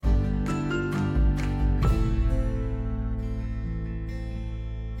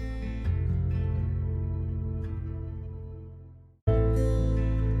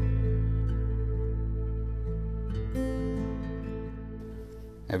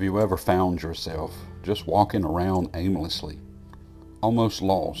Have you ever found yourself just walking around aimlessly, almost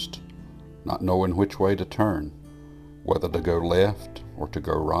lost, not knowing which way to turn, whether to go left or to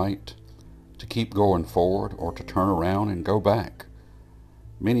go right, to keep going forward or to turn around and go back?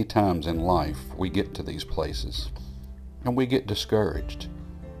 Many times in life we get to these places and we get discouraged,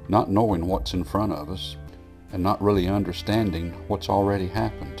 not knowing what's in front of us and not really understanding what's already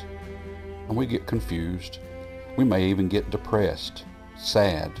happened. And we get confused. We may even get depressed,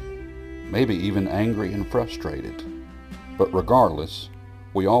 sad, maybe even angry and frustrated. But regardless,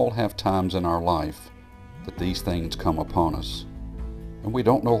 we all have times in our life that these things come upon us and we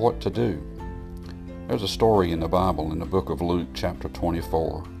don't know what to do. There's a story in the Bible in the book of Luke chapter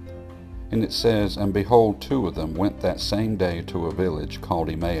 24, and it says, "And behold, two of them went that same day to a village called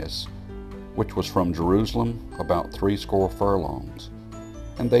Emmaus, which was from Jerusalem about 60 furlongs.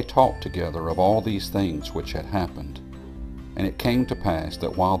 And they talked together of all these things which had happened. And it came to pass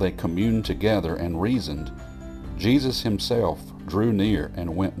that while they communed together and reasoned, Jesus himself drew near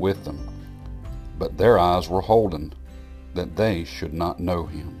and went with them. But their eyes were holden, that they should not know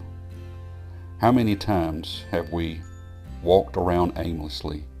him." How many times have we walked around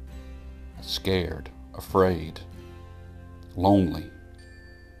aimlessly, scared, afraid, lonely,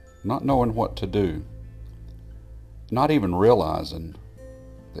 not knowing what to do, not even realizing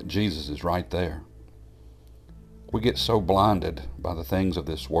that Jesus is right there? We get so blinded by the things of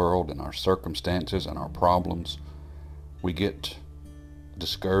this world and our circumstances and our problems. We get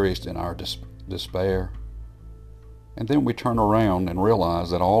discouraged in our despair. And then we turn around and realize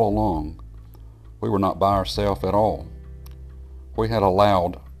that all along we were not by ourselves at all. We had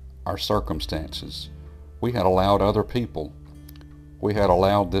allowed our circumstances, we had allowed other people, we had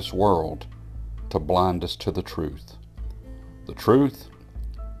allowed this world to blind us to the truth. The truth,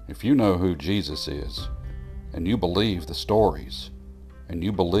 if you know who Jesus is, and you believe the stories, and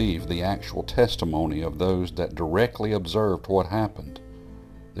you believe the actual testimony of those that directly observed what happened,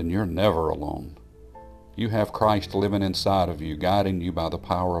 then you're never alone. You have Christ living inside of you, guiding you by the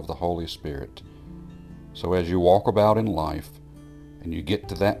power of the Holy Spirit. So as you walk about in life, and you get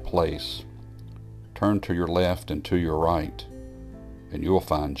to that place, turn to your left and to your right, and you'll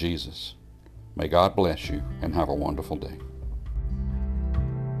find Jesus. May God bless you, and have a wonderful day.